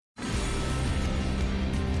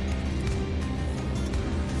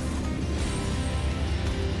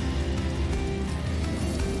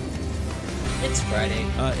It's Friday.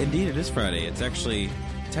 Indeed, it is Friday. It's actually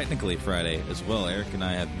technically Friday as well. Eric and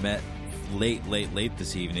I have met late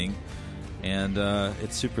this evening, and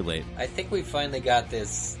it's super late. I think we finally got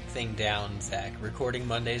this thing down, Zach. Recording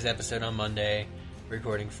Monday's episode on Monday,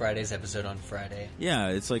 recording Friday's episode on Friday. Yeah,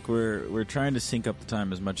 it's like we're trying to sync up the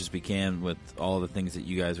time as much as we can with all the things that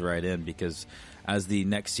you guys write in, because as the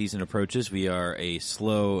next season approaches, we are a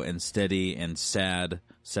slow and steady and sad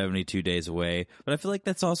 72 days away. But I feel like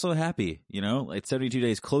that's also happy, you know? It's 72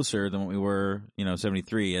 days closer than what we were,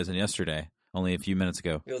 73 as in yesterday, only a few minutes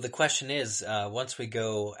ago. The question is, once we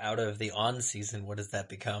go out of the on season, what does that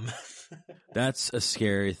become? That's a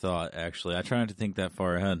scary thought, actually. I try not to think that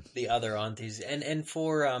far ahead. The other on season. And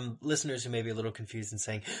for listeners who may be a little confused and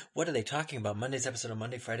saying, what are they talking about? Monday's episode on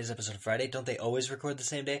Monday, Friday's episode on Friday? Don't they always record the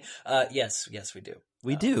same day? Yes, we do.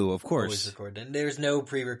 We do, of course. Always record. And there's no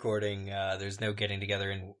pre-recording. There's no getting together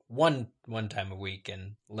in one time a week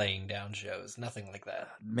and laying down shows. Nothing like that.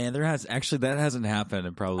 Man, that hasn't happened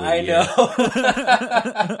in probably I a year.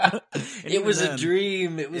 know. It was a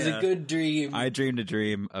dream. It was a good dream. I dreamed a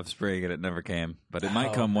dream of spring and it never came, but it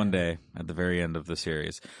might come one day at the very end of the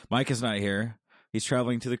series. Mike is not here. He's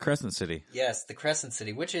traveling to the Crescent City. Yes, the Crescent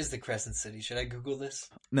City. Which is the Crescent City? Should I Google this?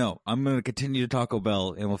 No, I'm going to continue to Taco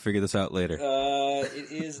Bell, and we'll figure this out later.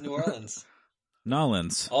 It is New Orleans.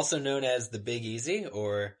 Nolans. Also known as the Big Easy,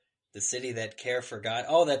 or the city that care forgot.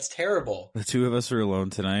 Oh, that's terrible. The two of us are alone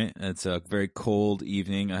tonight. It's a very cold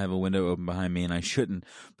evening. I have a window open behind me, and I shouldn't.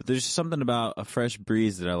 But there's just something about a fresh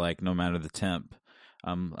breeze that I like, no matter the temp.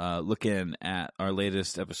 I'm looking at our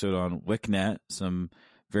latest episode on WickNet, some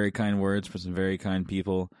very kind words from some very kind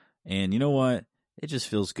people. And you know what? It just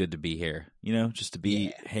feels good to be here, just to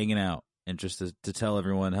be hanging out and just to tell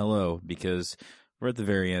everyone hello, because we're at the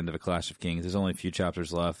very end of A Clash of Kings. There's only a few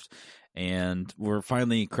chapters left, and we're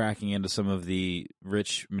finally cracking into some of the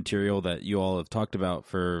rich material that you all have talked about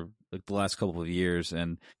for like the last couple of years,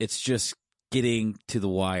 and it's just getting to the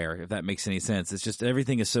wire, if that makes any sense. It's just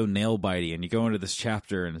everything is so nail-bitey, and you go into this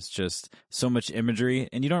chapter and it's just so much imagery,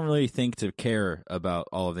 and you don't really think to care about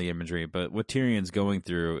all of the imagery, but what Tyrion's going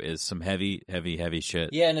through is some heavy shit.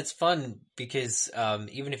 Yeah, and it's fun because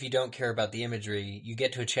even if you don't care about the imagery, you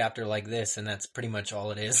get to a chapter like this, and that's pretty much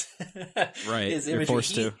all it is. Right, you're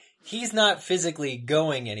forced to. He's not physically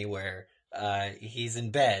going anywhere. He's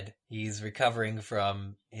in bed. He's recovering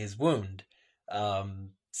from his wound.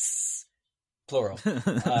 Plural.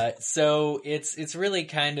 So it's really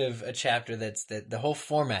kind of a chapter that the whole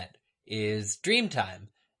format is dream time,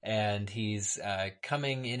 and he's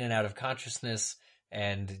coming in and out of consciousness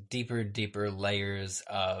and deeper layers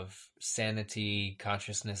of sanity,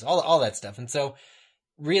 consciousness, all that stuff. And so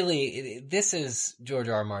really this is George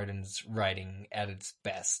R. R. Martin's writing at its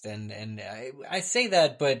best. And I say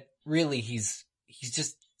that, but really he's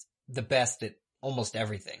just the best at almost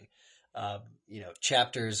everything.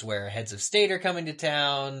 Chapters where heads of state are coming to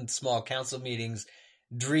town, small council meetings,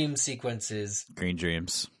 dream sequences, green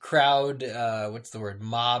dreams, crowd,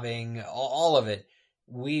 mobbing, all of it.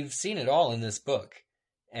 We've seen it all in this book.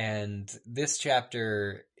 And this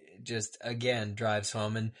chapter just, again, drives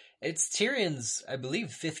home. And it's Tyrion's, I believe,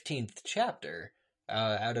 15th chapter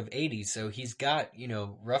out of 80. So he's got,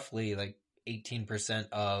 roughly like 18%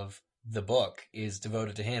 of the book is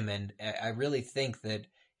devoted to him. And I really think that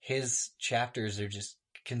his chapters are just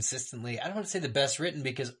consistently, I don't want to say the best written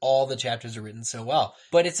because all the chapters are written so well,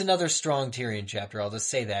 but it's another strong Tyrion chapter. I'll just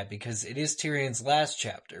say that because it is Tyrion's last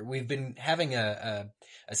chapter. We've been having a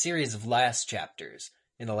series of last chapters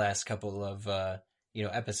in the last couple of,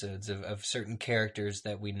 episodes of certain characters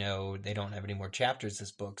that we know they don't have any more chapters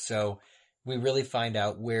this book. So we really find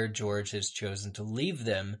out where George has chosen to leave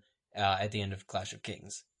them at the end of Clash of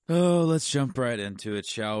Kings. Oh, let's jump right into it,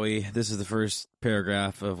 shall we? This is the first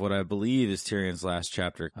paragraph of what I believe is Tyrion's last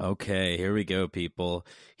chapter. Okay, here we go, people.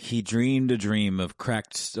 He dreamed a dream of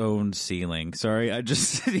cracked stone ceiling. Sorry, I just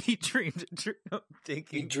said he dreamed a dream.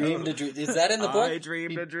 He dreamed a dream. Is that in the book? I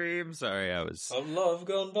dreamed a dream. Sorry, I was... Of love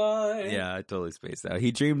gone by. Yeah, I totally spaced out.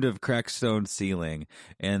 He dreamed of cracked stone ceiling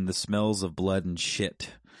and the smells of blood and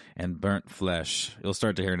shit and burnt flesh. You'll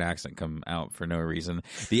start to hear an accent come out for no reason.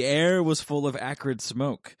 The air was full of acrid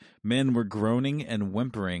smoke. Men were groaning and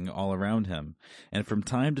whimpering all around him, and from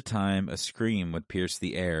time to time a scream would pierce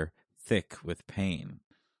the air, thick with pain.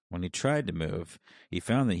 When he tried to move, he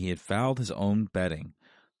found that he had fouled his own bedding.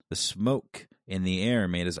 The smoke in the air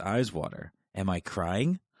made his eyes water. Am I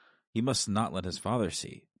crying? He must not let his father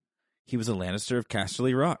see. He was a Lannister of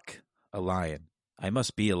Casterly Rock, a lion. I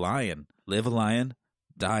must be a lion, live a lion,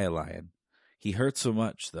 die a lion. He hurt so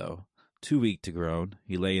much, though. Too weak to groan,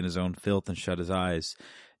 he lay in his own filth and shut his eyes.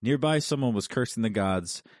 Nearby, someone was cursing the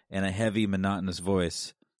gods in a heavy, monotonous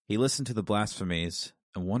voice. He listened to the blasphemies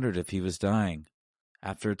and wondered if he was dying.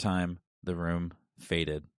 After a time, the room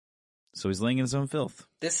faded. So he's laying in his own filth.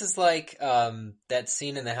 This is like that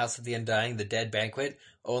scene in the House of the Undying, the dead banquet,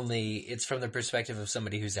 only it's from the perspective of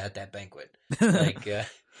somebody who's at that banquet. Like,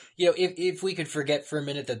 if we could forget for a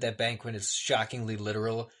minute that banquet is shockingly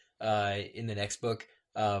literal in the next book,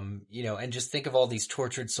 and just think of all these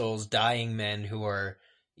tortured souls, dying men who are,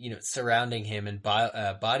 surrounding him, and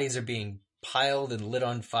bodies are being piled and lit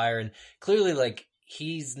on fire, and clearly, like,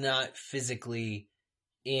 he's not physically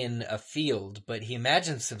in a field, but he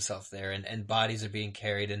imagines himself there, and bodies are being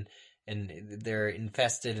carried, and they're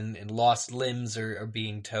infested, and lost limbs are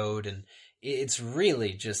being towed, and it's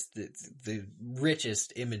really just the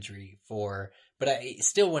richest imagery but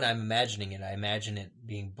when I'm imagining it, I imagine it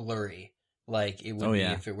being blurry, like it would be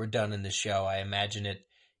if it were done in the show. I imagine it,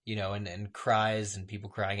 and cries and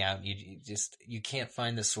people crying out, and you can't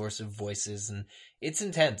find the source of voices, and it's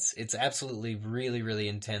intense. It's absolutely really, really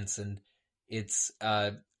intense, and it's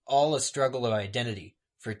all a struggle of identity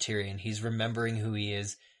for Tyrion. He's remembering who he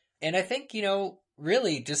is. And I think,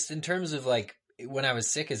 really just in terms of like when I was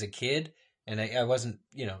sick as a kid, and I wasn't,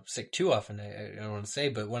 sick too often, I don't want to say,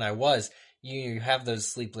 but when I was, you have those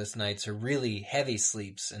sleepless nights or really heavy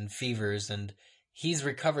sleeps and fevers, and he's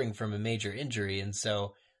recovering from a major injury. And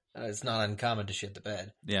so it's not uncommon to shit the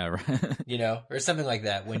bed. Yeah, right. Or something like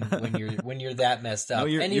that when you're that messed up.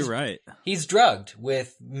 No, and you're right. He's drugged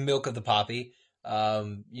with milk of the poppy,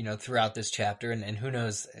 throughout this chapter, and who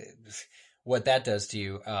knows what that does to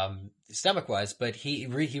you, stomach wise, but he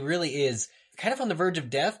really is kind of on the verge of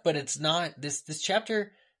death, but it's not this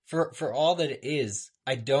chapter for all that it is.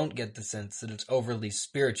 I don't get the sense that it's overly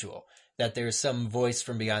spiritual, that there's some voice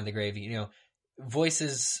from beyond the grave.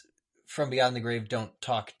 Voices from beyond the grave don't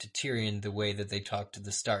talk to Tyrion the way that they talk to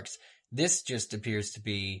the Starks. This just appears to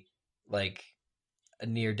be like a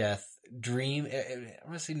near-death dream. I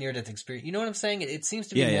want to say near-death experience. You know what I'm saying? It seems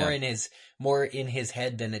to be more in his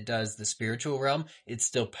head than it does the spiritual realm. It's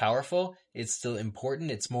still powerful. It's still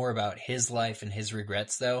important. It's more about his life and his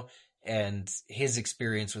regrets, though, and his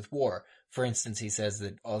experience with war. For instance, he says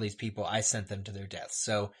that all these people, I sent them to their deaths.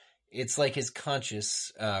 So it's like his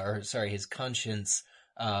conscience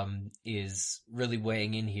is really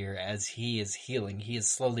weighing in here as he is healing. He is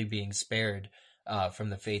slowly being spared from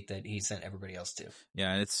the fate that he sent everybody else to.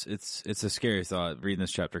 Yeah, it's a scary thought. Reading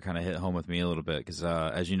this chapter kind of hit home with me a little bit because,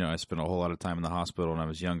 as you know, I spent a whole lot of time in the hospital when I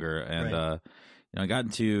was younger, and right. I got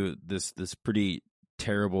into this pretty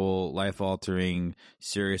terrible, life-altering,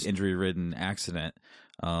 serious, injury-ridden accident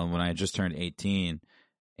when I had just turned 18,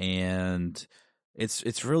 and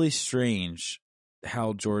it's really strange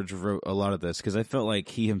how George wrote a lot of this, because I felt like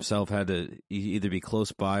he himself had to either be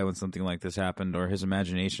close by when something like this happened, or his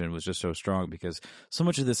imagination was just so strong, because so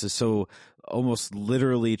much of this is so almost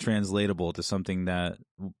literally translatable to something that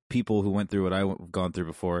people who went through what I've gone through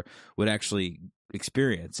before would actually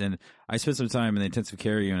experience. And I spent some time in the intensive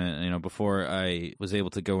care unit, before I was able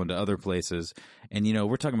to go into other places. And,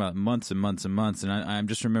 we're talking about months and months and months. And I'm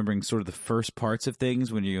just remembering sort of the first parts of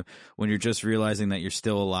things when you're just realizing that you're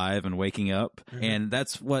still alive and waking up. Mm-hmm. And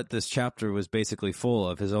that's what this chapter was basically full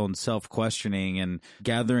of, his own self-questioning and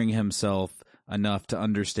gathering himself enough to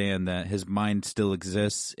understand that his mind still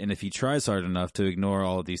exists, and if he tries hard enough to ignore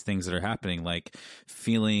all of these things that are happening, like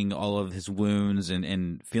feeling all of his wounds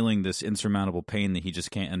and feeling this insurmountable pain that he just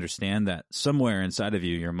can't understand, that somewhere inside of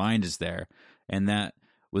you, your mind is there. And that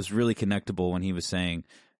was really connectable when he was saying,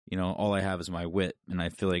 all I have is my wit, and I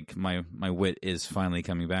feel like my wit is finally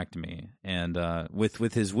coming back to me. And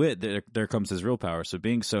with his wit, there comes his real power. So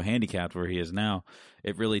being so handicapped where he is now,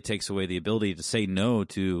 it really takes away the ability to say no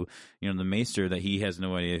to the maester that he has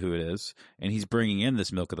no idea who it is, and he's bringing in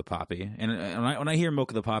this milk of the poppy. And when I hear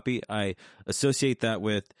milk of the poppy, I associate that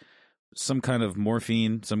with some kind of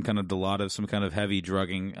morphine, some kind of dilative, some kind of heavy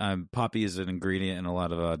drugging. Poppy is an ingredient in a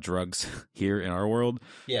lot of drugs here in our world.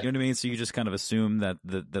 Yeah. You know what I mean? So you just kind of assume that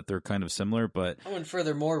they're kind of similar, but... Oh, and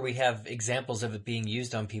furthermore, we have examples of it being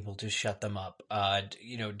used on people to shut them up.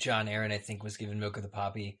 John Aaron, I think, was given milk of the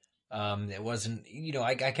poppy. It wasn't,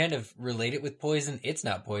 I kind of relate it with poison. It's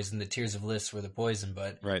not poison. The tears of Lys were the poison,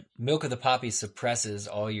 but right. Milk of the poppy suppresses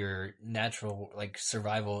all your natural,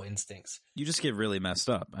 survival instincts. You just get really messed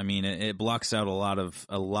up. I mean, it blocks out a lot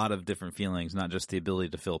of different feelings, not just the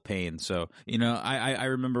ability to feel pain. So, I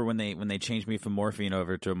remember when they changed me from morphine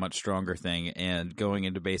over to a much stronger thing, and going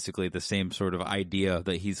into basically the same sort of idea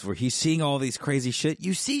that he's seeing all these crazy shit.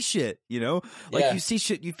 You see shit, You see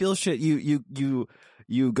shit, you feel shit, you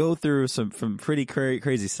you go through some pretty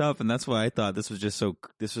crazy stuff, and that's why I thought this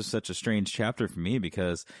was such a strange chapter for me,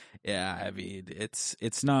 because I mean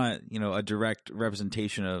it's not a direct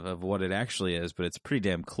representation of what it actually is, but it's pretty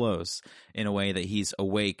damn close in a way that he's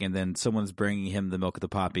awake and then someone's bringing him the milk of the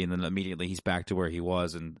poppy, and then immediately he's back to where he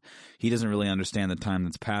was, and he doesn't really understand the time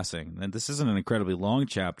that's passing. And this isn't an incredibly long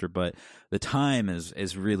chapter, but the time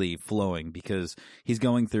is really flowing because he's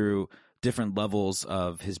going through different levels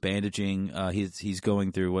of his bandaging. He's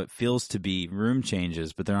going through what feels to be room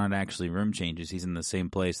changes, but they're not actually room changes. He's in the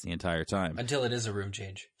same place the entire time. Until it is a room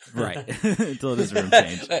change. Right. Until it is a room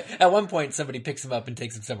change. At one point, somebody picks him up and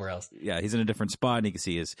takes him somewhere else. Yeah, he's in a different spot, and he can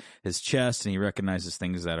see his chest, and he recognizes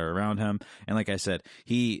things that are around him. And like I said,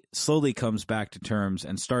 he slowly comes back to terms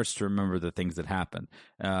and starts to remember the things that happen.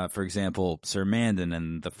 For example, Sir Mandon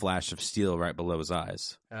and the flash of steel right below his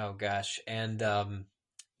eyes. Oh, gosh. And,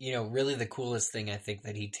 really the coolest thing I think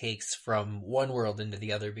that he takes from one world into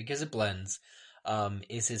the other, because it blends,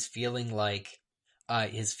 is his feeling like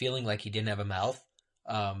he didn't have a mouth.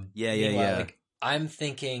 Yeah. Like, I'm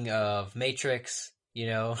thinking of Matrix,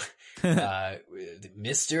 Mr.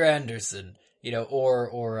 Anderson,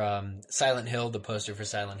 or Silent Hill, the poster for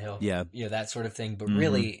Silent Hill. Yeah. That sort of thing. But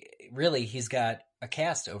really, he's got a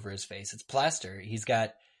cast over his face. It's plaster. He's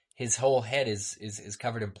got his whole head is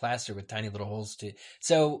covered in plaster with tiny little holes to.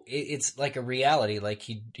 So it's like a reality. Like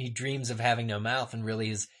he dreams of having no mouth, and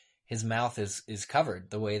really his mouth is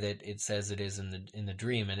covered the way that it says it is in the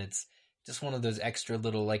dream, and it's just one of those extra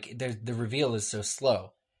little, like, the reveal is so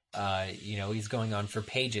slow. He's going on for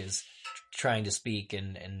pages trying to speak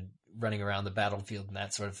and running around the battlefield and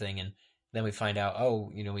that sort of thing, and then we find out,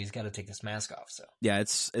 he's got to take this mask off. So yeah,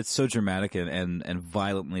 it's so dramatic and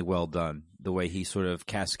violently well done, the way he sort of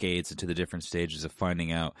cascades into the different stages of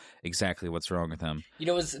finding out exactly what's wrong with him.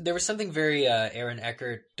 There was something very Aaron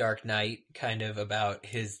Eckhart, Dark Knight kind of about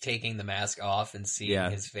his taking the mask off and seeing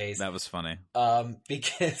his face. That was funny.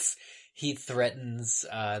 Because he threatens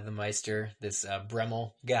the Meister, this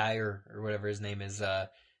Bremmel guy or whatever his name is,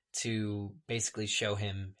 to basically show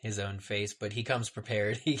him his own face, but he comes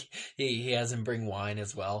prepared. He has him bring wine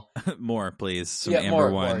as well. More, please. Some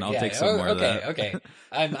amber wine. I'll take some more of that. Okay.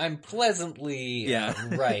 I'm pleasantly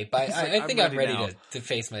ripe. I think I'm ready to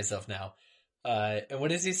face myself now. And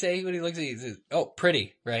what does he say when he looks at you? He says, "Oh,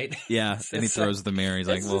 pretty," right? Yeah, and he throws the mirror. He's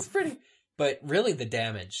like, "Well, it's pretty." But really, the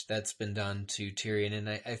damage that's been done to Tyrion, and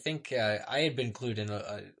I think I had been clued in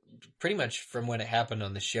pretty much from when it happened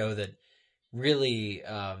on the show that really,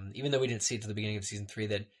 even though we didn't see it to the beginning of season 3,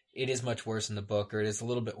 that it is much worse in the book, or it is a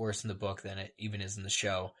little bit worse in the book than it even is in the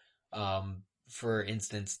show. For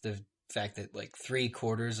instance, the fact that like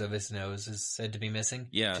 3/4 of his nose is said to be missing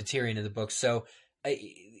to Tyrion in the book. So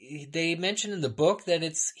they mention in the book that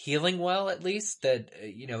it's healing well, at least, that,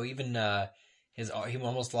 even he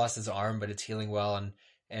almost lost his arm, but it's healing well,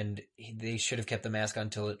 and they should have kept the mask on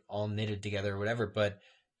until it all knitted together or whatever. But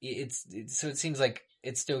so it seems like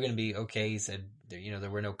it's still going to be okay. He said, there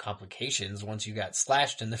were no complications once you got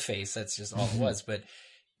slashed in the face. That's just all it was. But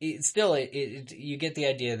you get the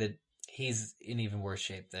idea that he's in even worse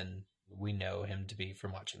shape than we know him to be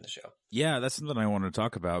from watching the show. Yeah, that's something I want to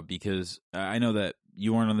talk about, because I know that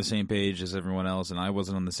you weren't on the same page as everyone else, and I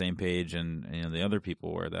wasn't on the same page, and the other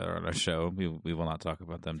people were that are on our show. We will not talk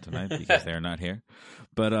about them tonight because they're not here.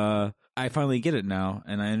 But I finally get it now,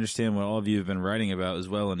 and I understand what all of you have been writing about as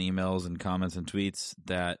well in emails and comments and tweets,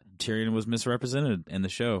 that Tyrion was misrepresented in the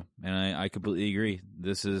show, and I completely agree.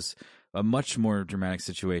 This is a much more dramatic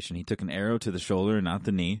situation. He took an arrow to the shoulder, not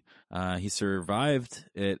the knee. He survived.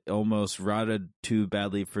 It almost rotted too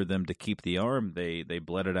badly for them to keep the arm. They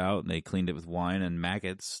bled it out, and they cleaned it with wine and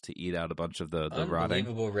maggots to eat out a bunch of the rotting.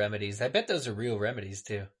 Unbelievable remedies. I bet those are real remedies,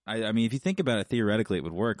 too. I mean, if you think about it, theoretically, it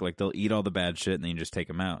would work. Like, they'll eat all the bad shit, and then you just take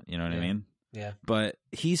them out. You know what I mean? Yeah. But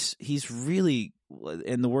he's really,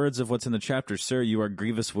 in the words of what's in the chapter, "Sir, you are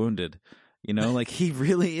grievous wounded." Like, he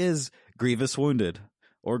really is grievous wounded.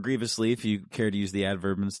 Or grievously, if you care to use the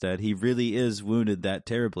adverb instead. He really is wounded that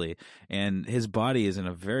terribly, and his body is in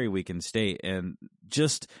a very weakened state. And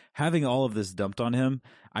just having all of this dumped on him,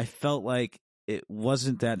 I felt like it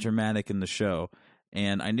wasn't that dramatic in the show.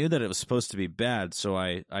 And I knew that it was supposed to be bad, so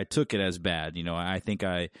I took it as bad. I think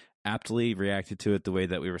I aptly reacted to it the way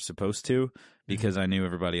that we were supposed to, because I knew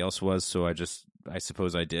everybody else was, so I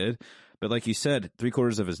suppose I did. But like you said,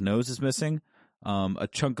 3/4 of his nose is missing. A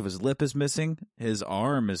chunk of his lip is missing. His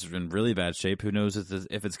arm is in really bad shape. Who knows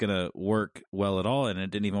if it's going to work well at all? And it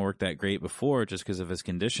didn't even work that great before, just because of his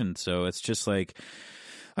condition. So it's just like,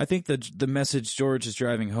 I think the message George is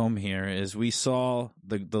driving home here is we saw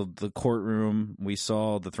the courtroom, we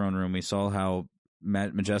saw the throne room, we saw how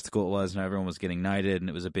majestical it was, and everyone was getting knighted, and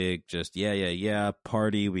it was a big just yeah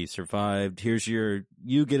party. We survived.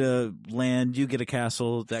 You get a land, you get a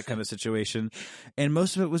castle, that kind of situation. And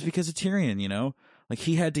most of it was because of Tyrion. Like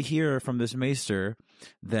he had to hear from this maester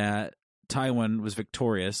that Tywin was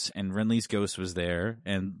victorious, and Renly's ghost was there,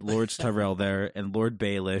 and Lord Tyrell there, and Lord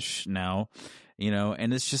Baelish now,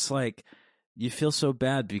 and it's just like you feel so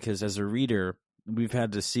bad because as a reader, we've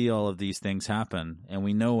had to see all of these things happen, and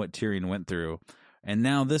we know what Tyrion went through. And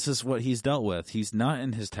now this is what he's dealt with. He's not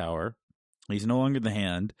in his tower. He's no longer the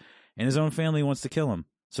Hand, and his own family wants to kill him.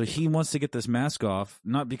 So he wants to get this mask off,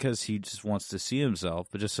 not because he just wants to see himself,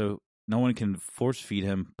 but just so no one can force feed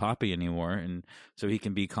him Poppy anymore, and so he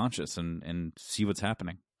can be conscious and see what's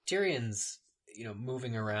happening. Tyrion's,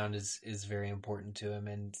 moving around is very important to him,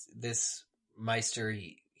 and this Meister,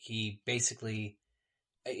 he basically,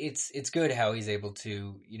 it's good how he's able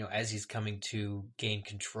to, as he's coming to gain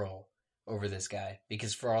control over this guy,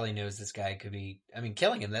 because for all he knows, this guy could be,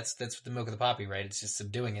 killing him. That's the milk of the poppy, right? It's just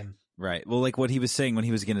subduing him. Right. Well, like what he was saying when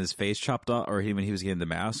he was getting his face chopped off, or when he was getting the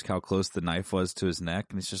mask, how close the knife was to his neck,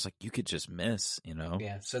 and it's just like you could just miss,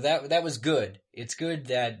 Yeah. So that was good. It's good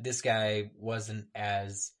that this guy wasn't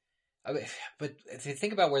as. But if you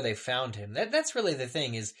think about where they found him, that's really the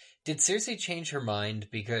thing. Is did Cersei change her mind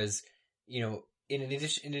because in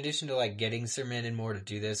addition to like getting Sir Mandon Moore to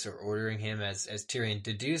do this or ordering him as Tyrion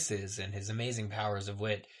deduces and his amazing powers of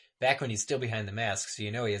wit back when he's still behind the mask, so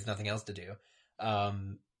he has nothing else to do.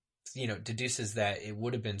 Deduces that it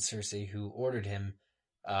would have been Cersei who ordered him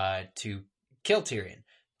to kill Tyrion.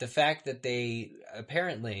 The fact that they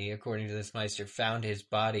apparently, according to this Meister, found his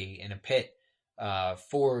body in a pit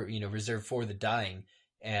reserved for the dying,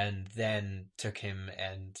 and then took him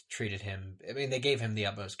and treated him. They gave him the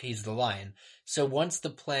utmost. He's the Lion. So once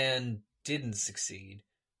the plan didn't succeed,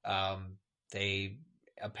 they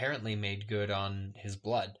apparently made good on his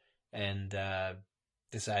blood and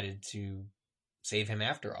decided to save him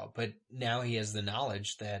after all. But now he has the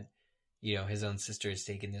knowledge that, his own sister has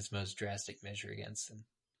taken this most drastic measure against him.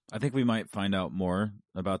 I think we might find out more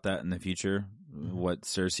about that in the future, what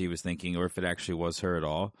Cersei was thinking, or if it actually was her at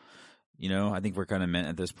all. I think we're kind of meant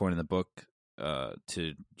at this point in the book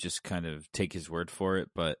to just kind of take his word for it.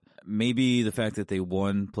 But maybe the fact that they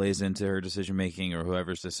won plays into her decision making, or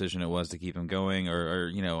whoever's decision it was to keep him going,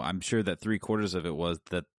 or I'm sure that 3/4 of it was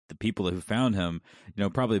that the people who found him,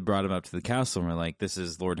 probably brought him up to the castle and were like, this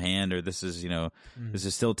is Lord Hand, or this is, this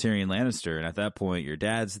is still Tyrion Lannister. And at that point, your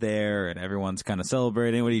dad's there and everyone's kind of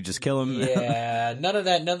celebrating. What do you just kill him? Yeah, none of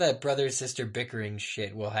that brother-sister bickering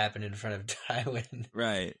shit will happen in front of Tywin.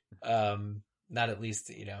 Right. Not at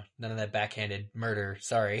least, none of that backhanded murder.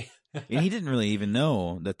 Sorry. And he didn't really even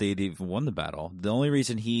know that they'd even won the battle. The only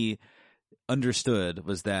reason he understood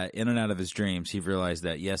was that in and out of his dreams, he realized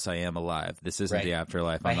that, yes, I am alive. This isn't the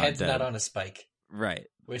afterlife. My I'm head's not dead. not on a spike. Right.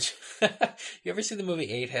 Which, you ever see the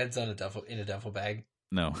movie 8 Heads in a duffel bag?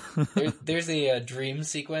 No. there's a dream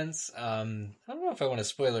sequence. I don't know if I want to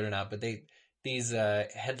spoil it or not, but these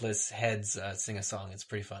headless heads sing a song. It's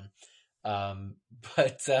pretty fun. The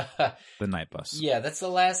night bus. Yeah, that's the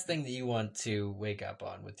last thing that you want to wake up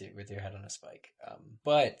on with your head on a spike.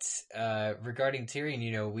 But regarding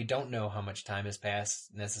Tyrion, we don't know how much time has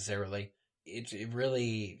passed necessarily. It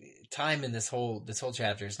really, time in this whole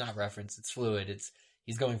chapter is not referenced. It's fluid.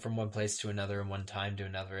 He's going from one place to another and one time to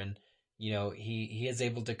another, and he is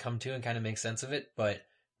able to come to and kind of make sense of it. But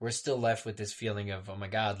we're still left with this feeling of, oh my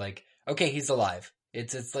god, like, okay, he's alive.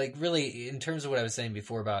 It's like really, in terms of what I was saying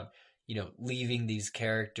before about leaving these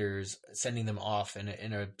characters, sending them off in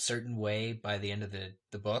a certain way by the end of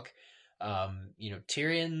the book.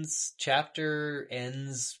 Tyrion's chapter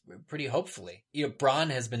ends pretty hopefully. Bronn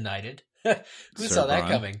has been knighted. Who saw that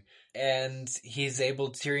coming? And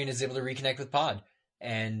Tyrion is able to reconnect with Pod,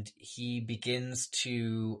 and he begins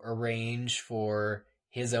to arrange for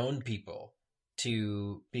his own people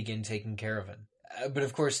to begin taking care of him. But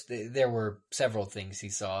of course, there were several things he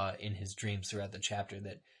saw in his dreams throughout the chapter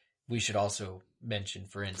that we should also mention,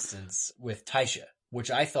 for instance, with Tysha, which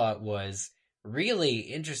I thought was really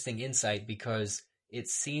interesting insight, because it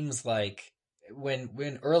seems like when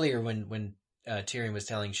Tyrion was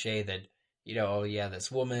telling Shay that, oh yeah,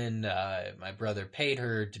 this woman, my brother paid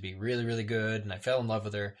her to be really, really good, and I fell in love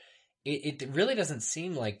with her. It really doesn't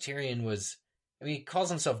seem like Tyrion was, he calls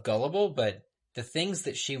himself gullible, but the things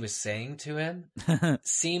that she was saying to him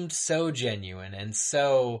seemed so genuine, and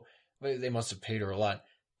so, they must have paid her a lot.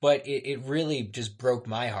 But it really just broke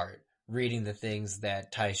my heart reading the things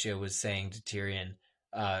that Tysha was saying to Tyrion.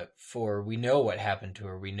 For we know what happened to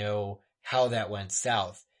her. We know how that went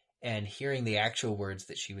south. And hearing the actual words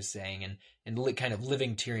that she was saying and kind of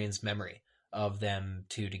living Tyrion's memory of them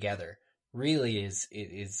two together really is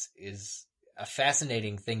a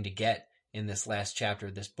fascinating thing to get in this last chapter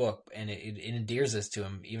of this book, and it endears us to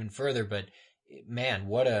him even further. But man,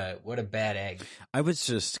 what a bad egg. I was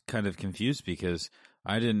just kind of confused because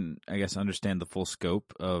I didn't, I guess, understand the full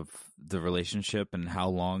scope of the relationship and how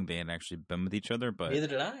long they had actually been with each other. But neither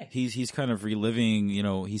did I. He's kind of reliving,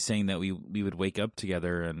 he's saying that we would wake up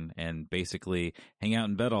together and basically hang out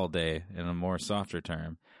in bed all day in a more softer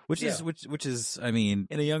term. Which is, I mean,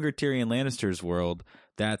 in a younger Tyrion Lannister's world,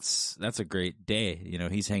 that's a great day.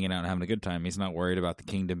 He's hanging out and having a good time. He's not worried about the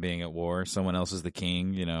kingdom being at war. Someone else is the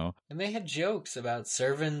king, And they had jokes about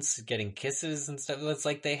servants getting kisses and stuff. It's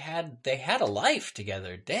like they had a life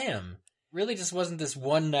together. Damn. Really just wasn't this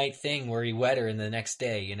one night thing where he wed her and the next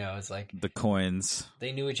day, it's like the coins.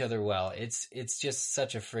 They knew each other well. It's just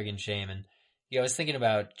such a friggin' shame. And I was thinking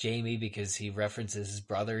about Jaime because he references his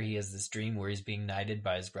brother. He has this dream where he's being knighted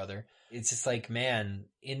by his brother. It's just like, man,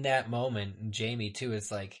 in that moment, and Jaime too,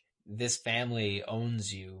 it's like, this family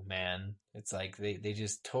owns you, man. It's like they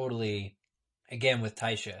just totally, again with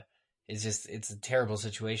Tysha, it's a terrible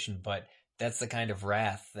situation, but that's the kind of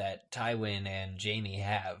wrath that Tywin and Jaime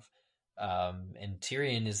have. And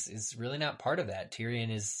Tyrion is really not part of that.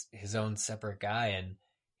 Tyrion is his own separate guy, and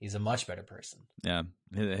he's a much better person. Yeah,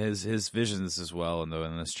 his visions as well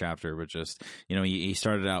in this chapter were just, he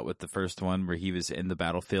started out with the first one where he was in the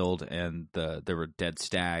battlefield and there were dead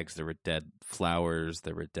stags, there were dead flowers,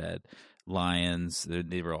 there were dead lions,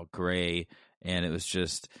 they were all gray, and it was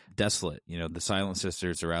just desolate. The Silent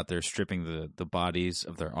Sisters are out there stripping the bodies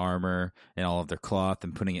of their armor and all of their cloth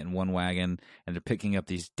and putting it in one wagon, and they're picking up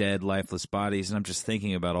these dead, lifeless bodies, and I'm just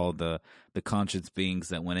thinking about all the conscious beings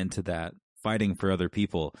that went into that, fighting for other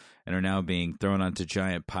people, and are now being thrown onto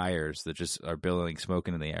giant pyres that just are billowing smoke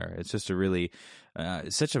into the air. It's just a really,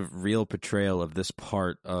 such a real portrayal of this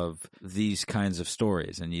part of these kinds of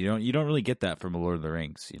stories, and you don't really get that from Lord of the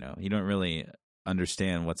Rings. You don't really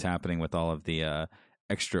understand what's happening with all of the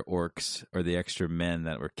extra orcs or the extra men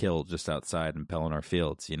that were killed just outside in Pelennor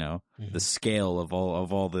Fields. The scale of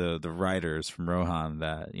all the riders from Rohan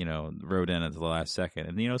that rode in at the last second,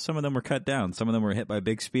 and some of them were cut down, some of them were hit by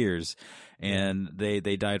big spears, and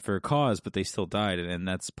they died for a cause, but they still died, and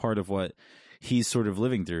that's part of what he's sort of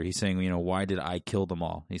living through. He's saying, why did I kill them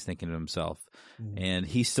all? He's thinking to himself, and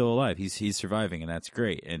he's still alive. He's surviving, and that's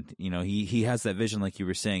great. And he has that vision, like you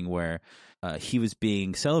were saying, where he was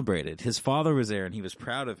being celebrated. His father was there, and he was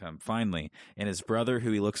proud of him finally. And his brother,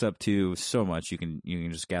 who he looks up to so much, you can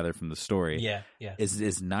just gather from the story,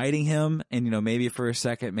 is knighting him. And maybe for a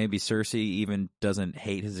second, maybe Cersei even doesn't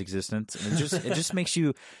hate his existence, and it just makes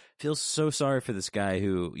you feel so sorry for this guy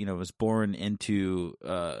who was born into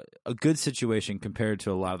a good situation compared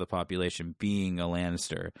to a lot of the population being a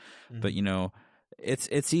Lannister. But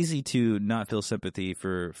it's easy to not feel sympathy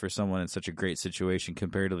for someone in such a great situation,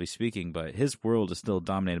 comparatively speaking, but his world is still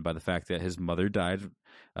dominated by the fact that his mother died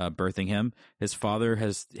birthing him. His father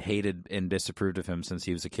has hated and disapproved of him since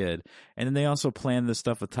he was a kid. And then they also planned this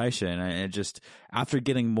stuff with Tysha, and it just, after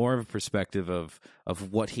getting more of a perspective of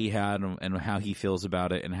what he had and how he feels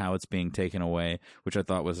about it and how it's being taken away, which I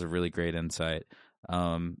thought was a really great insight,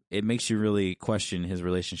 it makes you really question his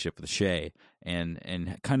relationship with Shay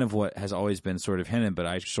and kind of what has always been sort of hinted, but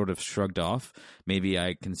I sort of shrugged off. Maybe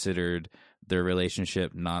I considered their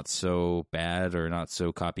relationship not so bad or not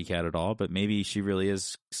so copycat at all, but maybe she really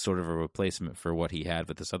is sort of a replacement for what he had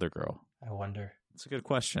with this other girl. I wonder. It's a good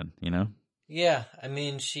question, Yeah, I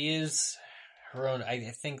mean, she is her own.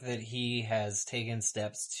 I think that he has taken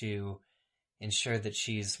steps to ensure that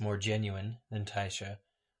she's more genuine than Tysha.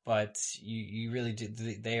 But you really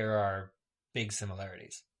did. There are big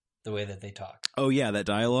similarities, the way that they talk. Oh yeah, that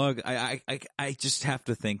dialogue. I just have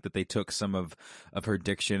to think that they took some of her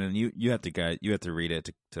diction, and you have to read it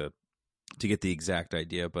to get the exact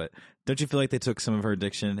idea. But don't you feel like they took some of her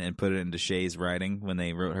diction and put it into Shay's writing when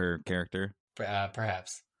they wrote her character?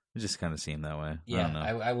 Perhaps. It just kind of seemed that way. Yeah,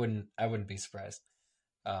 I wouldn't be surprised.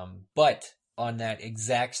 But on that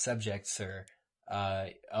exact subject, sir,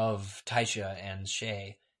 of Tysha and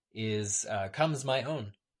Shay, comes my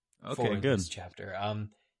own for this chapter.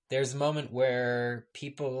 There's a moment where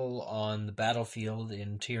people on the battlefield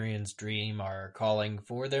in Tyrion's dream are calling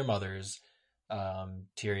for their mothers.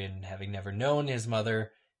 Tyrion, having never known his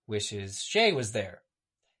mother, wishes Shay was there.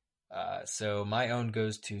 So my own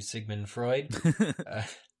goes to Sigmund Freud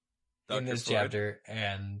in this chapter,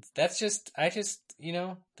 and that's just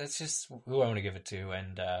who I want to give it to,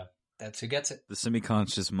 and That's who gets it. The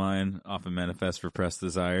semi-conscious mind often manifests repressed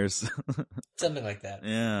desires. Something like that.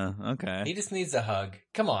 Yeah, okay. He just needs a hug.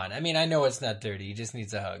 Come on. I mean, I know it's not dirty. He just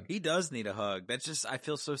needs a hug. He does need a hug. That's just, I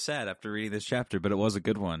feel so sad after reading this chapter, but it was a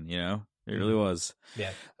good one, you know? It really was.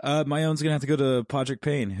 Yeah. My own's gonna have to go to Podrick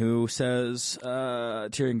Payne, who says,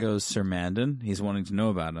 Tyrion goes, Sir Mandan. He's wanting to know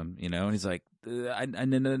about him, you know? And he's like, I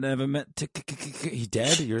never met. He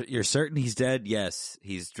dead? You're certain he's dead? Yes,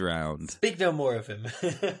 he's drowned. Speak no more of him.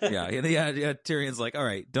 yeah. Tyrion's like, all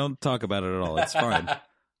right, don't talk about it at all. It's fine.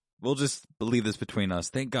 We'll just leave this between us.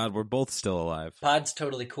 Thank God we're both still alive. Pod's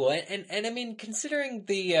totally cool. And I mean, considering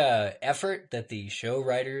the effort that the show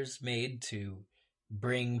writers made to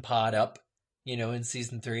bring Pod up, you know, in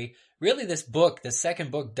season 3, really this book, the second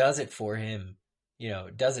book, does it for him.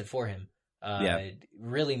 It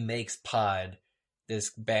really makes Pod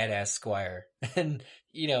this badass squire. And,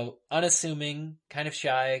 you know, unassuming, kind of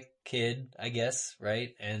shy kid, I guess,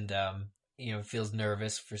 right? And, you know, feels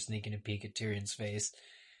nervous for sneaking a peek at Tyrion's face.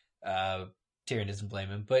 Tyrion doesn't blame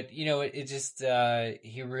him, but you know, it just,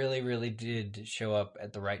 he really, really did show up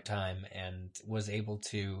at the right time and was able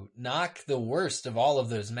to knock the worst of all of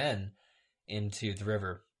those men into the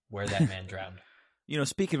river where that man drowned. You know,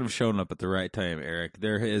 speaking of showing up at the right time, Eric,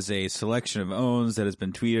 there is a selection of owns that has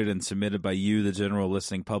been tweeted and submitted by you, the general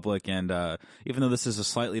listening public, and even though this is a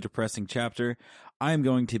slightly depressing chapter, I'm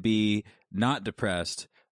going to be not depressed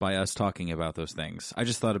by us talking about those things. I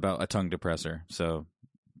just thought about a tongue depressor, so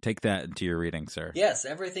take that into your reading, sir. Yes,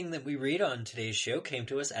 everything that we read on today's show came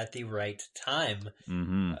to us at the right time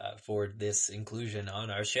for this inclusion on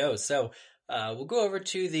our show. So we'll go over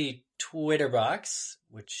to the Twitter box,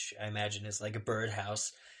 which I imagine is like a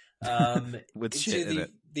birdhouse. With shit in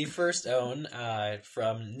it. The first own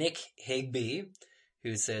from Nick Higby,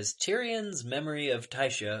 who says, Tyrion's memory of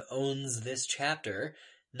Tysha owns this chapter.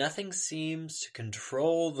 Nothing seems to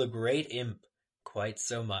control the great imp quite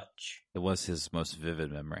so much. It was his most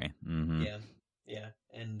vivid memory. Mm-hmm. Yeah.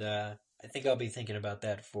 And I think I'll be thinking about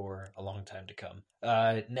that for a long time to come.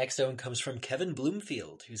 Next own comes from Kevin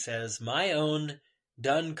Bloomfield, who says, my own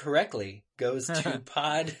done correctly goes to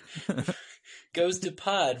Pod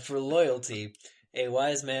for loyalty. A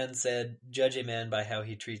wise man said, judge a man by how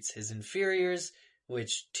he treats his inferiors,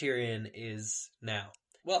 which Tyrion is now.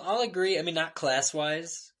 Well, I'll agree. I mean, not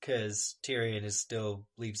class-wise, because Tyrion is still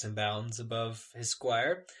leaps and bounds above his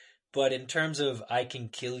squire. But in terms of I can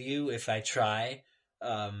kill you if I try,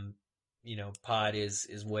 you know, Pod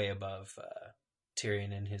is way above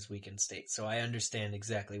Tyrion in his weakened state. So I understand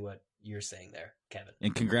exactly what you're saying there, Kevin.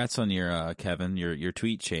 And congrats on your, Kevin, your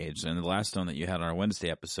tweet change. And the last one that you had on our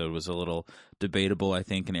Wednesday episode was a little debatable, I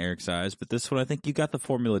think, in Eric's eyes. But this one, I think you got the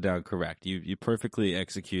formula down correct. You perfectly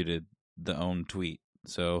executed the own tweet.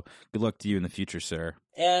 So good luck to you in the future, sir.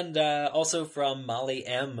 And also from Molly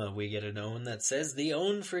M, we get an own that says, the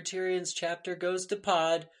own for Tyrion's chapter goes to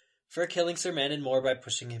Pod for killing Sir Mandan Moore by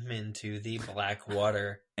pushing him into the black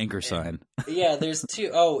water. Anchor sign. Yeah, there's two.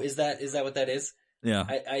 Oh, is that what that is? Yeah.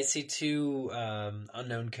 I see two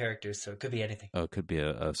unknown characters, so it could be anything. Oh, it could be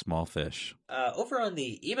a small fish. Over on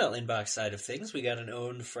the email inbox side of things, we got an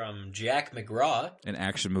own from Jack McGraw. An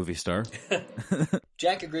action movie star.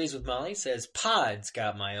 Jack agrees with Molly, says, Pod's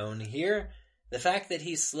got my own here. The fact that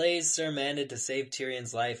he slays Sir Mandan to save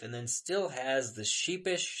Tyrion's life and then still has the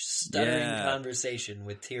sheepish, stuttering conversation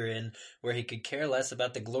with Tyrion where he could care less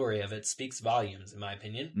about the glory of it speaks volumes, in my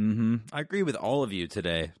opinion. Mm-hmm. I agree with all of you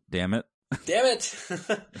today, damn it. Damn it!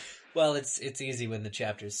 Well, it's easy when the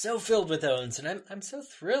chapter is so filled with owns, and I'm so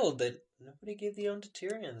thrilled that nobody gave the own to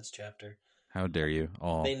Tyrion this chapter. How dare you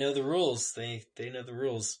all. They know the rules. They know the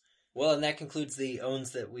rules. Well, and that concludes the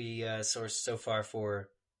owns that we sourced so far for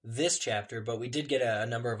this chapter, but we did get a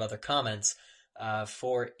number of other comments.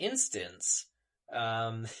 For instance,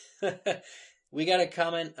 we got a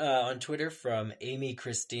comment on Twitter from Amy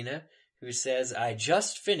Christina, who says, I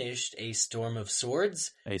just finished A Storm of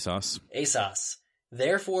Swords. ASOS.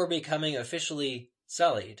 Therefore becoming officially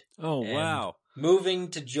sullied. Oh, wow. Moving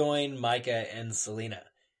to join Micah and Selena.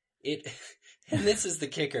 And this is the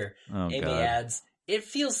kicker. Oh, Amy God. adds, it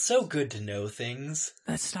feels so good to know things.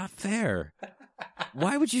 That's not fair.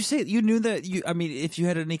 Why would you say it? You knew that I mean, if you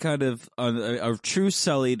had any kind of a true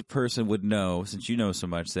sullied person would know, since you know so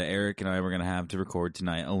much, that Eric and I were going to have to record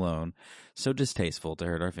tonight alone. So distasteful to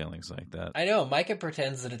hurt our feelings like that. I know. Micah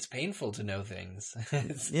pretends that it's painful to know things.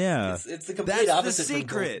 It's the complete That's opposite. The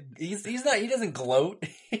secret. He's not. He doesn't gloat.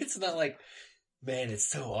 It's not like, man, it's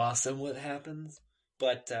so awesome what happens.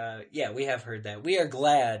 But yeah, we have heard that. We are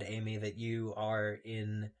glad, Amy, that you are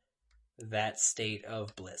in that state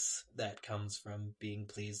of bliss that comes from being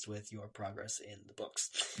pleased with your progress in the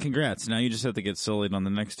books. Congrats. Now you just have to get sullied on the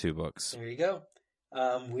next 2 books. There you go.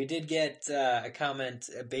 We did get a comment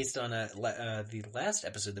based on the last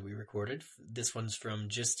episode that we recorded. This one's from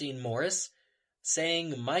Justine Morris,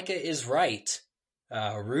 saying, Micah is right.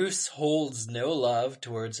 Roose holds no love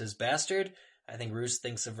towards his bastard. I think Roose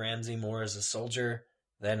thinks of Ramsay more as a soldier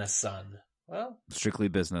than a son. Well, strictly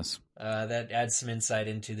business. That adds some insight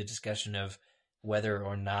into the discussion of whether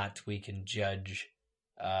or not we can judge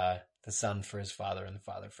the son for his father and the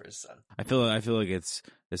father for his son. I feel like it's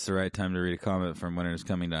the right time to read a comment from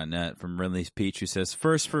winteriscoming.net from Renly's Peach, who says,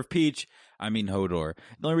 first for Peach, I mean Hodor.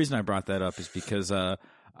 The only reason I brought that up is because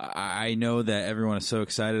I know that everyone is so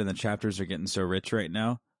excited and the chapters are getting so rich right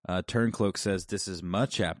now. Turncloak says this is my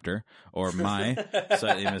chapter, or my,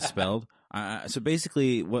 slightly misspelled. So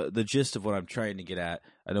basically, what the gist of what I'm trying to get at,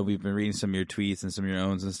 I know we've been reading some of your tweets and some of your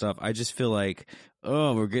owns and stuff. I just feel like,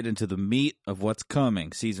 we're getting into the meat of what's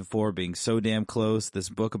coming. Season 4 being so damn close, this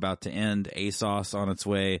book about to end, ASOS on its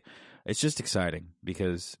way. It's just exciting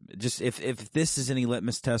because just if this is any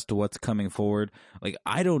litmus test to what's coming forward, like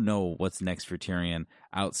I don't know what's next for Tyrion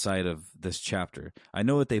outside of this chapter. I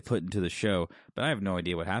know what they put into the show, but I have no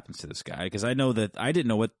idea what happens to this guy because I know that I didn't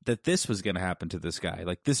know that this was going to happen to this guy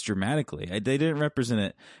like this dramatically. They didn't represent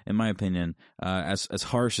it, in my opinion, as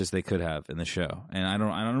harsh as they could have in the show, and I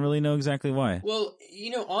don't really know exactly why. Well,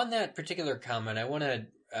 on that particular comment, I want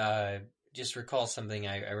to just recall something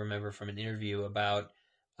I remember from an interview about.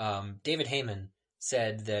 David Heyman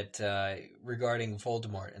said that regarding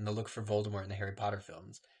Voldemort and the look for Voldemort in the Harry Potter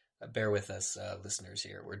films, bear with us, listeners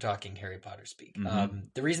here. We're talking Harry Potter speak. Mm-hmm.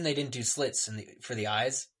 The reason they didn't do slits for the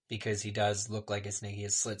eyes, because he does look like a snake. He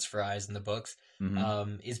has slits for eyes in the books.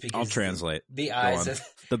 Mm-hmm. Is because I'll translate. The eyes of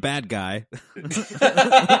the bad guy.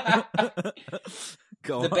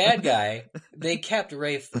 Bad guy, they kept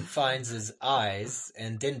Ralph Fiennes' eyes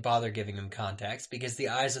and didn't bother giving him contacts because the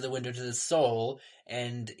eyes are the window to the soul,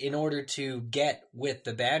 and in order to get with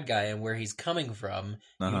the bad guy and where he's coming from,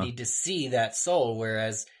 you need to see that soul,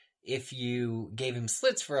 whereas if you gave him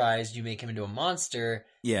slits for eyes, you make him into a monster,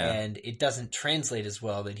 and it doesn't translate as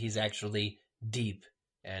well that he's actually deep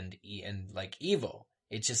and like evil.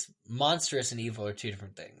 It's just monstrous and evil are two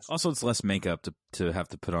different things. Also, it's less makeup to have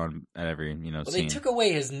to put on at every scene. Well, they took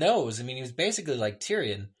away his nose. I mean, he was basically like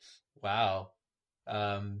Tyrion. Wow.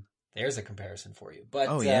 There's a comparison for you. But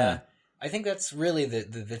I think that's really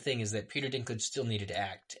the thing is that Peter Dinklage still needed to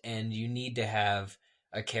act, and you need to have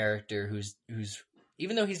a character who's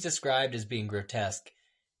even though he's described as being grotesque,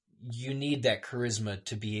 you need that charisma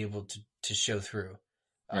to be able to show through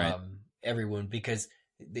everyone because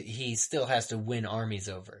he still has to win armies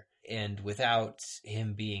over. And without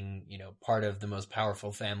him being, part of the most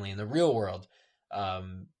powerful family in the real world,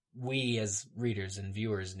 we as readers and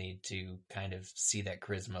viewers need to kind of see that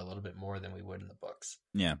charisma a little bit more than we would in the books.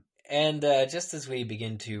 Yeah. And just as we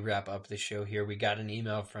begin to wrap up the show here, we got an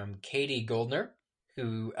email from Katie Goldner,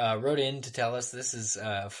 who wrote in to tell us this is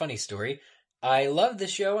a funny story. I love the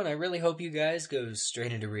show, and I really hope you guys go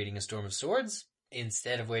straight into reading A Storm of Swords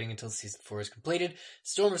instead of waiting until season 4 is completed.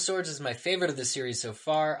 Storm of Swords is my favorite of the series so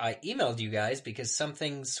far. I emailed you guys because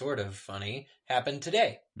something sort of funny happened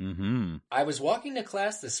today. Mm-hmm. I was walking to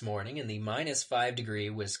class this morning in the -5-degree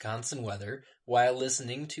Wisconsin weather while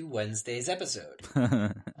listening to Wednesday's episode.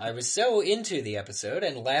 I was so into the episode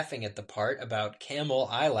and laughing at the part about camel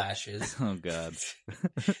eyelashes. Oh, God.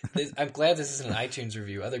 I'm glad this isn't an iTunes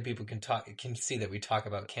review. Other people can see that we talk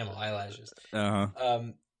about camel eyelashes. Uh-huh.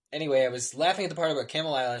 Anyway, I was laughing at the part about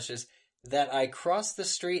camel eyelashes that I crossed the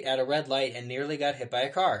street at a red light and nearly got hit by a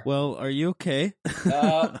car. Well, are you okay?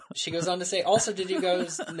 She goes on to say, also, did you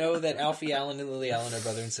guys know that Alfie Allen and Lily Allen are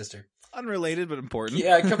brother and sister? Unrelated, but important.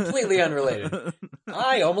 Yeah, completely unrelated.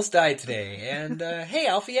 I almost died today. And, hey,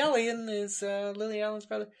 Alfie Allen is Lily Allen's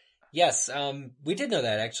brother. Yes, we did know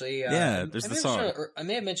that, actually. Yeah, there's the song. I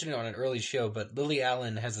may have mentioned it on an early show, but Lily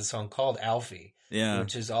Allen has a song called Alfie. Yeah.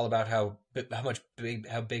 Which is all about how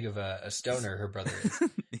big of a stoner her brother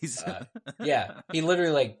is. Yeah, he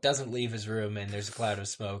literally doesn't leave his room, and there's a cloud of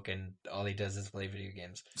smoke, and all he does is play video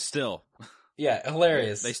games. Still, yeah,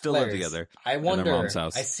 hilarious. They still hilarious. live together. I wonder. In their mom's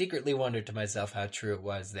house. I secretly wondered to myself how true it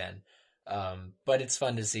was then. But it's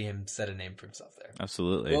fun to see him set a name for himself there.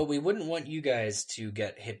 Absolutely. Well, we wouldn't want you guys to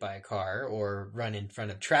get hit by a car or run in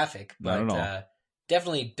front of traffic, but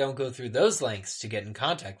definitely don't go through those lengths to get in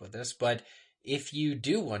contact with us. But if you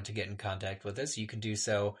do want to get in contact with us, you can do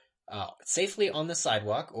so safely on the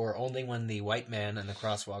sidewalk or only when the white man on the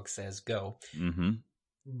crosswalk says go. Mm-hmm.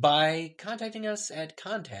 by contacting us at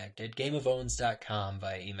contact@gameofowns.com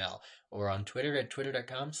via email, or on Twitter at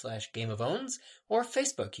twitter.com/gameofowns, or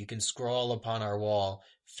Facebook. You can scroll upon our wall,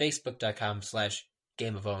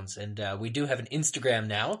 facebook.com/gameofowns. And we do have an Instagram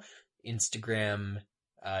now. Instagram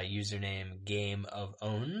username Game of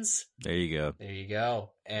Owns. There you go. There you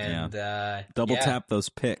go. And double tap those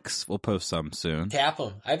pics. We'll post some soon. Tap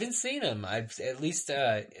them. I haven't seen them. I've at least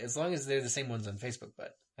as long as they're the same ones on Facebook.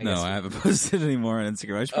 But I haven't posted any more on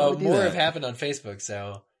Instagram. I should probably do more that. have happened on Facebook.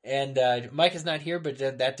 So, and Mike is not here, but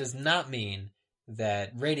that does not mean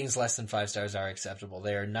that ratings less than 5 stars are acceptable.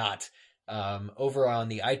 They are not. Over on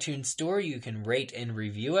the iTunes store, you can rate and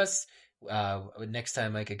review us. Next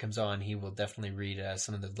time Micah comes on, he will definitely read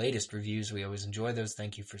some of the latest reviews. We always enjoy those.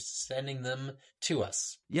 Thank you for sending them to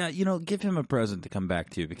us. Yeah, give him a present to come back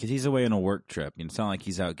to, because he's away on a work trip. It's not like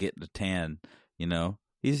he's out getting a tan.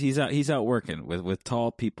 He's out working with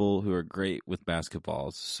tall people who are great with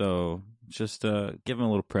basketballs. So just give him a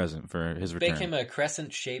little present for his return. Bake him a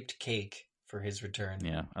crescent-shaped cake for his return.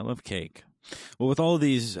 Yeah, I love cake. Well, with all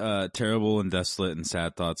these terrible and desolate and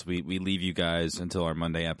sad thoughts, we leave you guys until our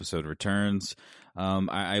Monday episode returns.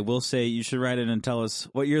 I will say you should write in and tell us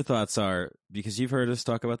what your thoughts are, because you've heard us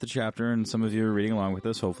talk about the chapter, and some of you are reading along with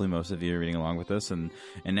us. Hopefully most of you are reading along with us, and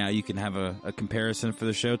now you can have a comparison for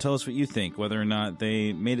the show. Tell us what you think, whether or not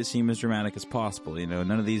they made it seem as dramatic as possible.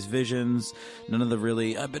 None of these visions, none of the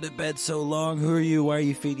really, I've been in bed so long, who are you, why are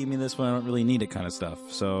you feeding me this when I don't really need it kind of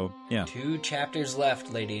stuff. So, yeah. 2 chapters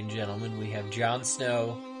left, ladies and gentlemen. We have Jon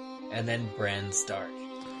Snow, and then Bran Stark.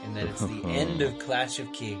 And then it's the end of Clash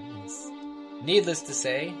of Kings. Needless to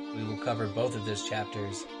say, we will cover both of those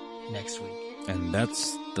chapters next week. And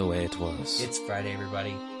that's the way it was. It's Friday,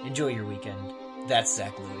 everybody. Enjoy your weekend. That's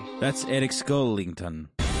Zach Louie. That's Eric Skollington.